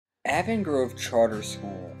Avon Grove Charter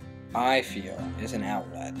School, I feel, is an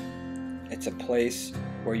outlet. It's a place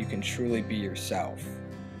where you can truly be yourself.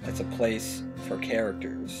 It's a place for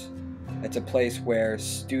characters. It's a place where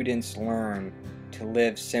students learn to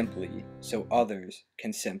live simply so others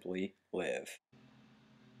can simply live.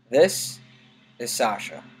 This is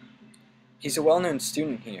Sasha. He's a well-known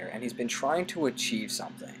student here, and he's been trying to achieve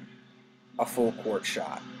something, a full court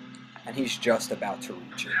shot, and he's just about to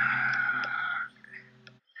reach it.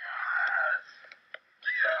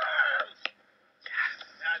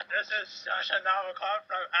 This is Sasha Navikov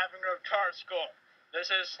from Avon Charter School. This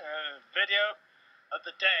is a video of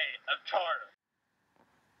the day of charter.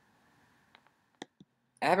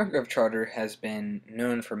 Avon Grove Charter has been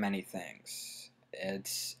known for many things.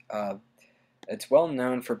 It's well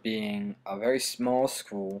known for being a very small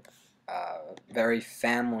school, very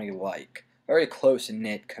family-like, very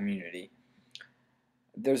close-knit community.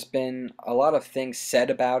 There's been a lot of things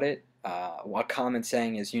said about it. A common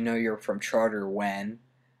saying is, you know you're from Charter when,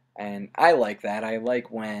 and I like that. I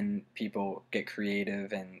like when people get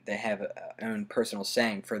creative and they have a own personal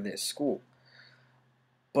saying for this school.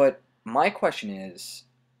 But my question is,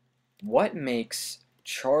 what makes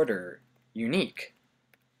Charter unique?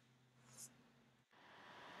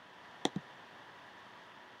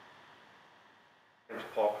 My name is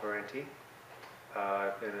Paul Parenti.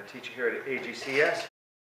 I've been a teacher here at AGCS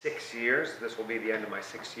 6 years. This will be the end of my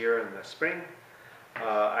 6th year in the spring.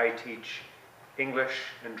 I teach English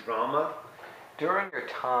and drama. During your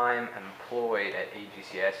time employed at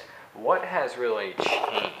AGCS, what has really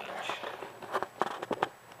changed?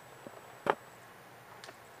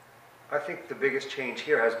 I think the biggest change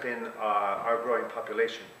here has been our growing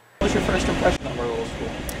population. What was your first impression of our little school?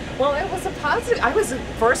 Well, it was a positive.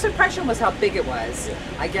 First impression was how big it was.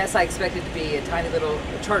 I guess I expected to be a tiny little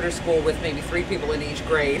charter school with maybe 3 people in each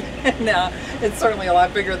grade, and it's certainly a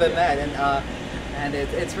lot bigger than that. And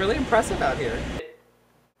it's really impressive out here.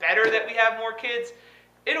 Better that we have more kids?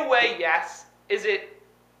 In a way, yes. Is it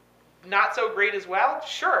not so great as well?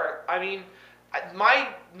 Sure. I mean, my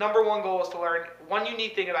number one goal is to learn one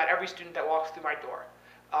unique thing about every student that walks through my door.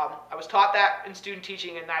 I was taught that in student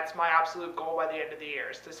teaching, and that's my absolute goal by the end of the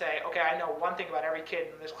year, is to say, okay, I know one thing about every kid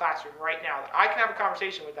in this classroom right now that I can have a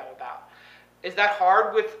conversation with them about. Is that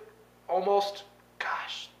hard with almost,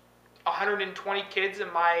 120 kids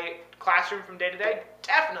in my classroom from day to day?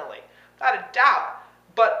 Definitely, without a doubt.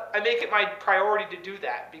 But I make it my priority to do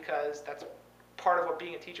that because that's part of what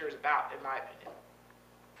being a teacher is about, in my opinion.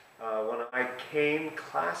 When I came,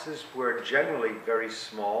 classes were generally very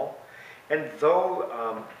small, and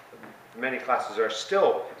though many classes are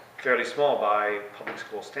still fairly small by public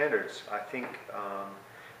school standards, I think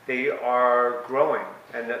they are growing,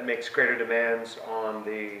 and that makes greater demands on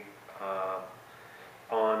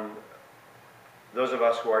on those of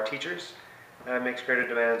us who are teachers, and it makes greater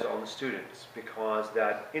demands on the students, because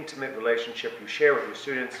that intimate relationship you share with your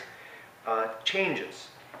students changes.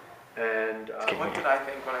 And what did I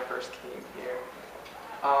think when I first came here?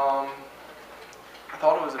 I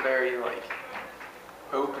thought it was a very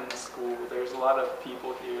open school. There's a lot of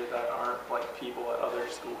people here that aren't like people at other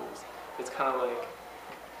schools. It's kind of like,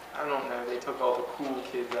 I don't know, they took all the cool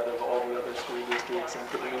kids out of all the other school districts and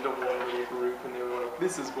put them into one little group, and they were like,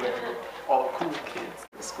 this is where all the cool kids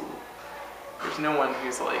in the school. There's no one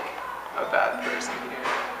who's like a bad person here.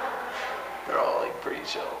 They're all like pretty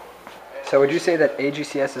chill. So would you say that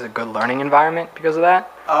AGCS is a good learning environment because of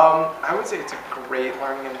that? I would say it's a great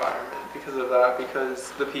learning environment because of that,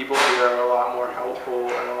 because the people here are a lot more helpful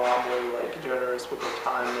and a lot more generous with their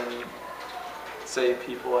time than, say,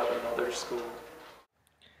 people at another school.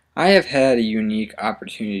 I have had a unique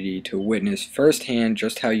opportunity to witness firsthand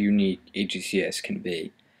just how unique AGCS can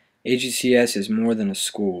be. AGCS is more than a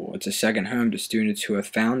school. It's a second home to students who have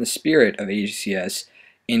found the spirit of AGCS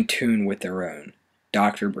in tune with their own.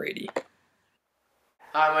 Dr. Brady.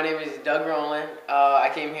 Hi, my name is Doug Rowland.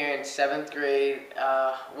 I came here in 7th grade.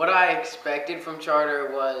 What I expected from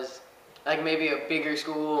charter was maybe a bigger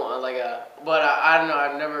school, but I don't know,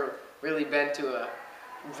 I've never really been to a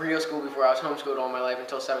real school before. I was homeschooled all my life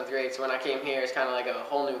until 7th grade, so when I came here, it's kind of like a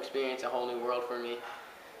whole new experience, a whole new world for me.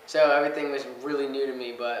 So everything was really new to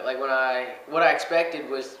me, but what I expected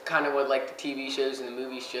was kind of what the TV shows and the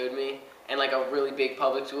movies showed me, and a really big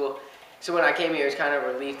public school. So when I came here, it was kind of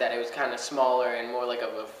a relief that it was kind of smaller and more of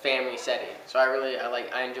a family setting. So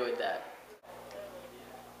I enjoyed that.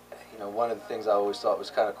 You know, one of the things I always thought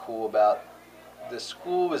was kind of cool about this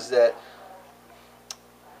school was that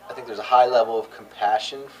I think there's a high level of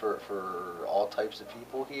compassion for all types of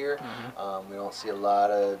people here. We don't see a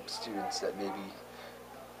lot of students that maybe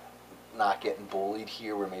not getting bullied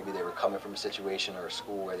here, where maybe they were coming from a situation or a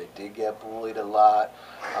school where they did get bullied a lot.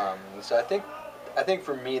 So I think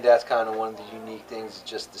for me that's kind of one of the unique things,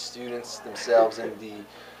 just the students themselves and the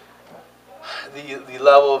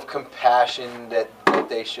level of compassion that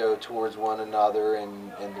they show towards one another,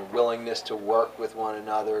 and the willingness to work with one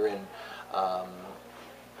another. And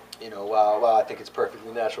while I think it's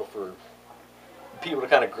perfectly natural for people to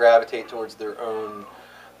kind of gravitate towards their own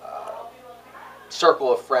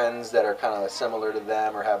circle of friends that are kind of similar to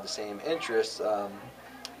them or have the same interests,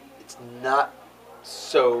 it's not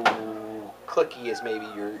so cliquey as maybe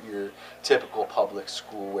your typical public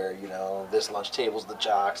school, where this lunch table's the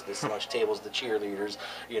jocks, this lunch table's the cheerleaders,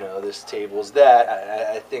 this table's that.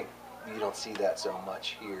 I think you don't see that so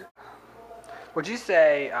much here. Would you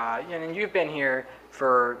say, and you've been here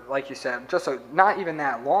for, like you said, just not even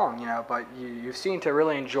that long, but you seem to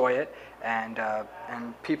really enjoy it, and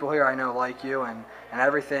people here I know like you, and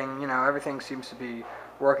everything, everything seems to be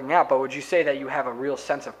working out. But would you say that you have a real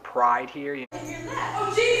sense of pride here?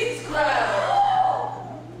 Oh, Jesus Christ!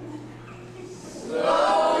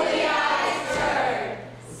 Slowly I turn,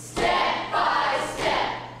 step by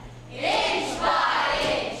step, inch by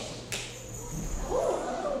inch.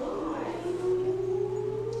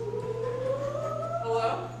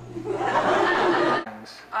 Hello?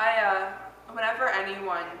 Whenever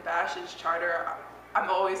anyone bashes charter, I'm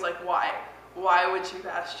always like, why? Why would you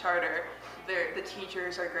bash charter? The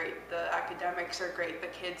teachers are great, the academics are great, the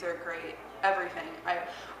kids are great, everything.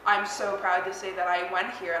 I'm so proud to say that I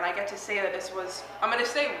went here, and I get to say that this was, I'm going to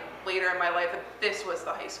say later in my life that this was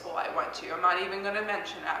the high school I went to. I'm not even going to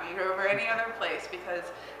mention Avon over any other place, because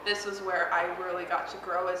this was where I really got to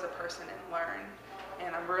grow as a person and learn.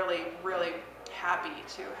 And I'm really, really happy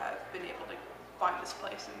to have been able to find this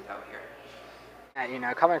place and go here.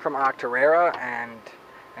 Coming from Octorara and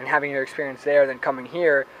having your experience there, then coming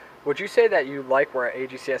here, would you say that you like where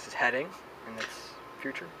AGCS is heading in its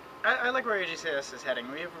future? I like where AGCS is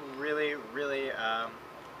heading. We have a really, really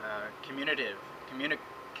communicative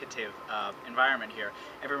environment here.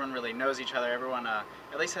 Everyone really knows each other. Everyone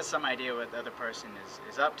at least has some idea what the other person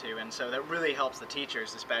is up to, and so that really helps the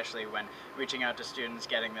teachers, especially when reaching out to students,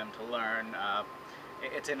 getting them to learn.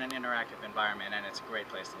 It's in an interactive environment, and it's a great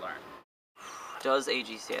place to learn. Does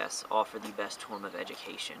AGCS offer the best form of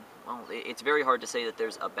education? Well, it's very hard to say that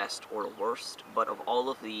there's a best or a worst, but of all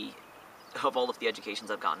of the educations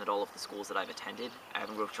I've gotten at all of the schools that I've attended,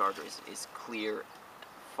 Avon Grove Charter is clear,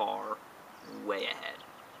 far, way ahead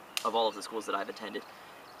of all of the schools that I've attended.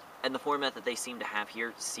 And the format that they seem to have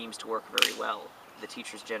here seems to work very well. The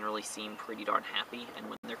teachers generally seem pretty darn happy, and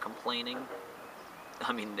when they're complaining,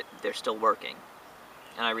 I mean, they're still working.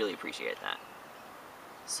 And I really appreciate that.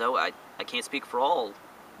 So I can't speak for all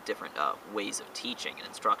different ways of teaching and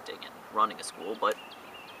instructing and running a school, but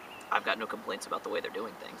I've got no complaints about the way they're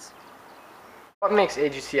doing things. What makes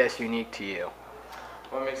AGCS unique to you?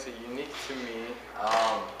 What makes it unique to me?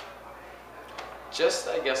 Just,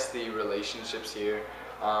 I guess, the relationships here.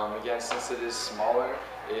 Again, since it is smaller,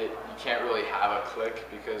 you can't really have a clique,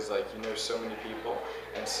 because you know so many people,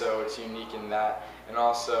 and so it's unique in that. And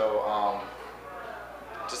also,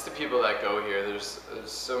 just the people that go here, there's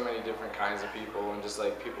so many different kinds of people, and just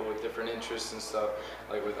people with different interests and stuff,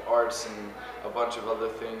 with arts and a bunch of other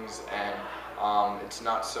things. And it's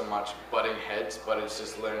not so much butting heads, but it's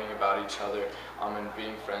just learning about each other and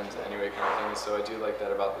being friends anyway, kind of thing. And so I do like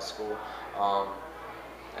that about the school.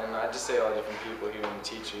 And I just say all the different people here, and the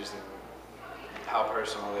teachers, and how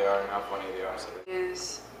personal they are and how funny they are. So.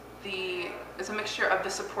 Is a mixture of the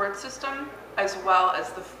support system as well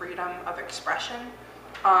as the freedom of expression.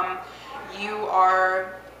 You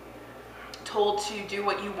are told to do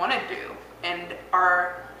what you want to do, and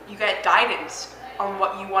you get guidance on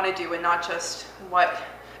what you want to do, and not just what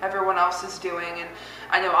everyone else is doing. And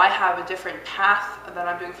I know I have a different path that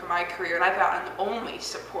I'm doing for my career, and I've gotten only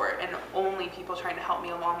support and only people trying to help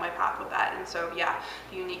me along my path with that. And so yeah,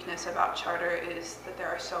 the uniqueness about Charter is that there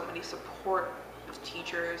are so many support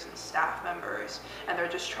teachers and staff members, and they're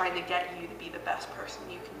just trying to get you to be the best person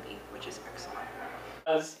you can be, which is excellent.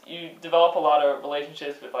 As you develop a lot of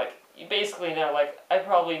relationships with, you basically know, I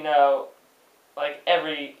probably know,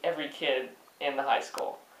 every kid in the high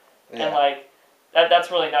school. Yeah. And,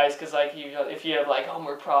 that's really nice, because, if you have,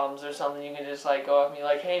 homework problems or something, you can just, go up and be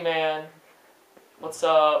like, hey, man, what's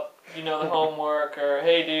up? You know the homework, or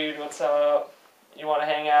hey, dude, what's up? You want to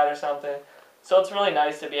hang out or something? So it's really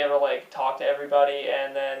nice to be able to, talk to everybody,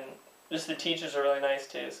 and then just the teachers are really nice,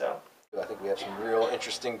 too, so. I think we have some real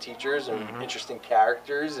interesting teachers and interesting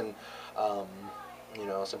characters, and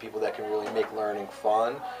some people that can really make learning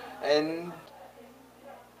fun. And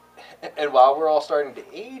And while we're all starting to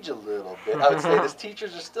age a little bit, I would say the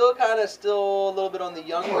teachers are still still a little bit on the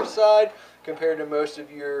younger side compared to most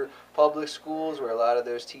of your public schools, where a lot of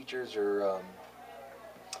those teachers are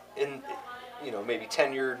in, maybe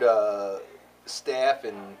tenured staff,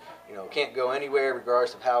 and can't go anywhere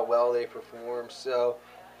regardless of how well they perform. So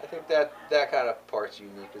I think that kind of part's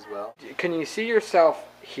unique as well. Can you see yourself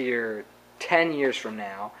here 10 years from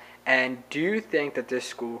now? And do you think that this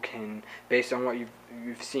school can, based on what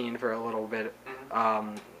you've seen for a little bit,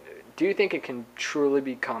 do you think it can truly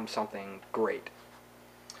become something great?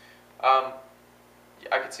 I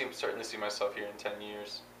could certainly see myself here in 10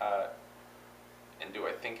 years. And do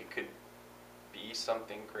I think it could be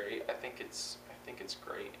something great? I think it's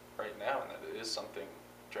great right now, and that it is something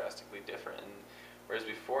drastically different. And whereas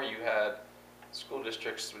before you had school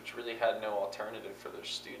districts which really had no alternative for their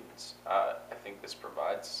students, I think this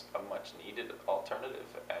provides a much needed alternative,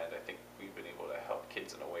 and I think we've been able to help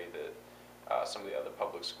kids in a way that some of the other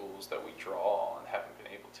public schools that we draw on haven't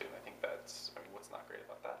been able to, and I think what's not great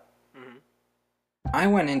about that? Mm-hmm. I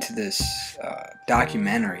went into this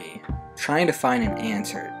documentary trying to find an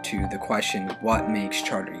answer to the question, what makes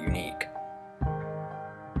charter unique?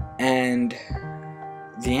 And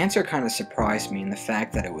the answer kind of surprised me in the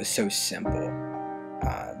fact that it was so simple.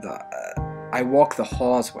 I walked the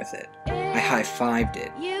halls with it. I high-fived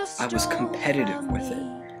it. I was competitive with it.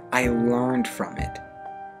 I learned from it.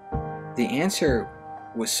 The answer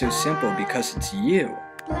was so simple because it's you.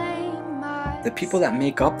 The people that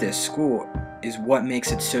make up this school is what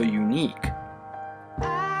makes it so unique.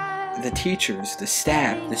 The teachers, the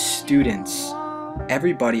staff, the students,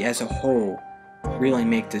 everybody as a whole really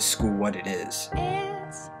make this school what it is.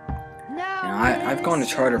 I've gone to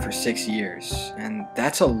charter for 6 years, and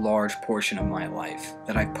that's a large portion of my life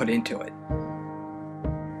that I've put into it.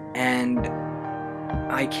 And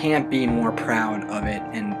I can't be more proud of it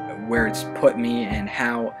and where it's put me and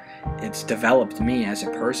how it's developed me as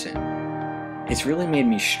a person. It's really made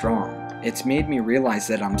me strong. It's made me realize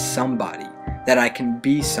that I'm somebody, that I can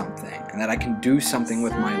be something, and that I can do something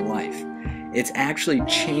with my life. It's actually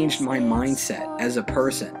changed my mindset as a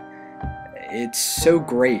person. It's so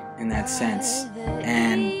great in that sense,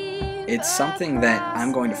 and it's something that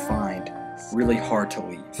I'm going to find really hard to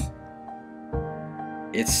leave.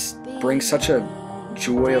 It brings such a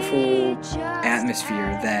joyful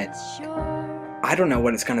atmosphere that I don't know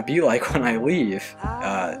what it's going to be like when I leave,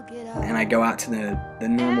 and I go out to the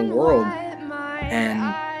normal world and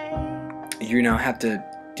have to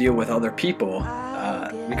deal with other people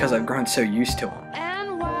because I've grown so used to them.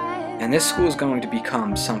 And this school is going to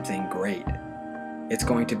become something great. It's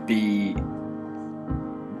going to be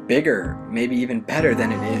bigger, maybe even better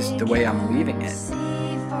than it is the way I'm leaving it.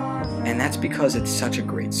 And that's because it's such a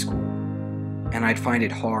great school. And I'd find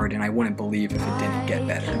it hard, and I wouldn't believe if it didn't get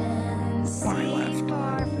better when I left.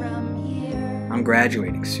 I'm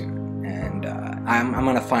graduating soon, and I'm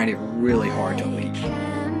going to find it really hard to leave.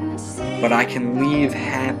 But I can leave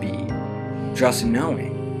happy just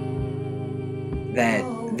knowing that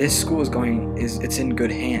this school it's in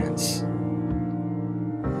good hands.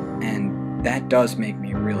 And that does make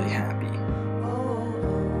me really happy.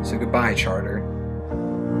 So goodbye, Charter.